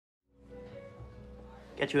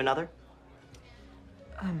Get you another?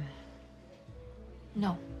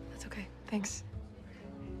 No, that's okay. Thanks.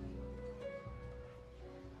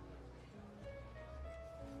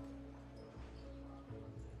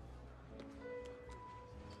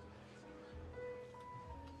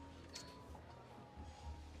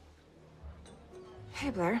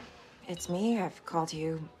 Hey, Blair. It's me. I've called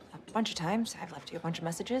you a bunch of times. I've left you a bunch of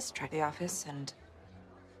messages, tried the office, and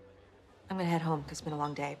I'm gonna head home because it's been a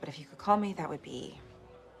long day. But if you could call me, that would be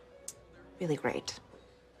really great.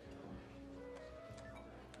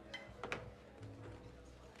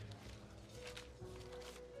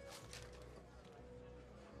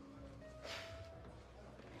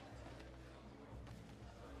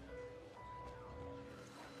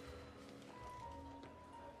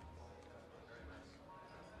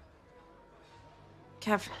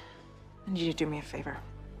 Kev, I need you to do me a favor.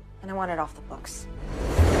 And I want it off the books.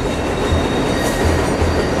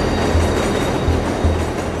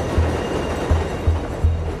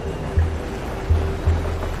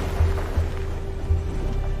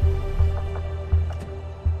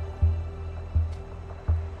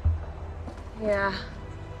 Yeah.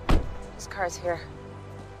 His car's here.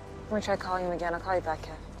 I'm gonna try calling him again. I'll call you back,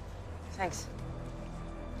 Kev. Thanks.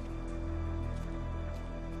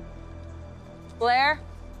 Blair?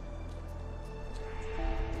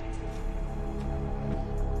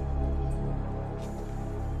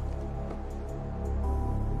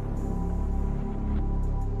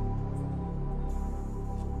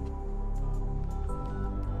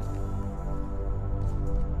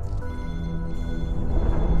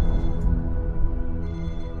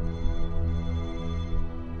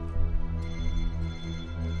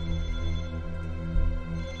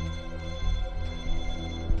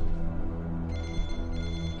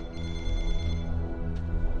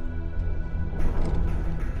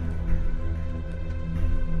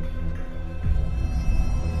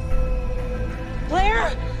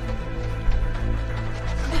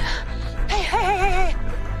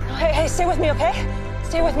 Stay with me, okay?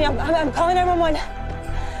 Stay with me. I'm calling 911.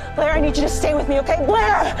 Blair, I need you to stay with me, okay?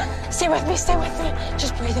 Blair! Stay with me, stay with me.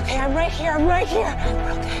 Just breathe, okay? I'm right here, I'm right here.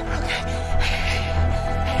 We're okay, we're okay.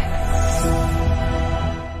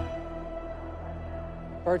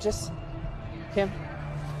 Burgess? Kim?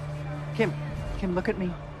 Kim, look at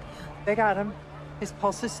me. They got him. His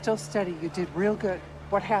pulse is still steady. You did real good.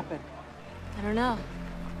 What happened? I don't know.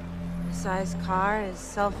 I saw his car, his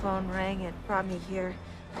cell phone rang, it brought me here.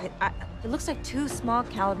 It looks like 2 small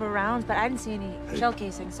caliber rounds, but I didn't see any shell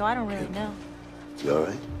casing, so I don't really know. You all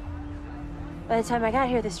right? By the time I got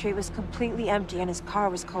here, the street was completely empty and his car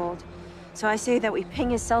was cold. So I say that we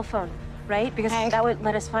ping his cell phone, right? Because that would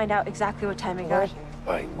let us find out exactly what time he got here.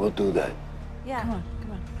 All right, we'll do that. Yeah. Come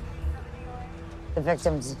on. The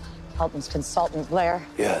victim's help consultant, Blair.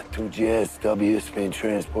 Yeah, 2 GSWs being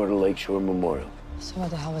transported to Lakeshore Memorial. So what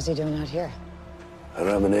the hell was he doing out here? I don't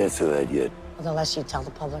have an answer to that yet. Well, the less you tell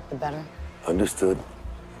the public, the better. Understood.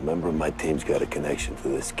 A member of my team's got a connection to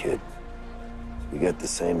this kid. We got the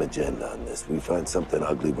same agenda on this. We find something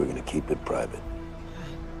ugly, we're gonna keep it private.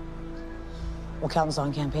 Well, Calvin's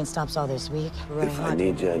on campaign stops all this week. If I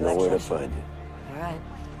need you, I know where to find you. All right.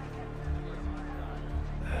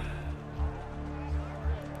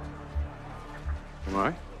 Am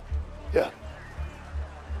I? Yeah.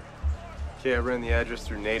 Yeah, I ran the address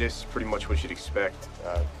through Natus. Pretty much what you'd expect.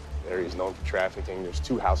 The area's known for trafficking. There's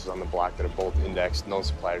 2 houses on the block that are both indexed, known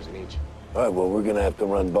suppliers in each. All right, well, we're gonna have to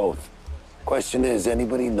run both. Question is,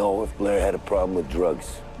 anybody know if Blair had a problem with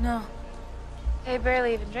drugs? No. He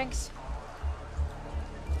barely even drinks.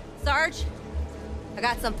 Sarge, I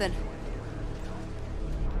got something.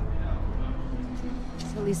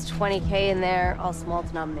 There's at least 20K in there, all small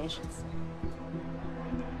denominations.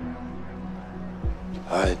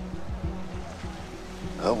 All right.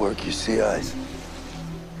 I'll work your CIs.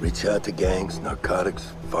 Reach out to gangs,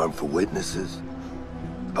 narcotics, farm for witnesses,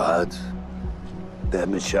 pods. If they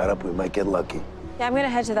haven't been shot up, we might get lucky. Yeah, I'm gonna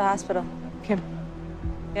head to the hospital. Kim,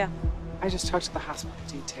 Yeah. I just talked to the hospital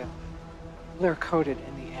detail. Blair coded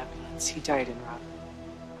in the ambulance. He died en route.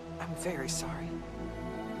 I'm very sorry.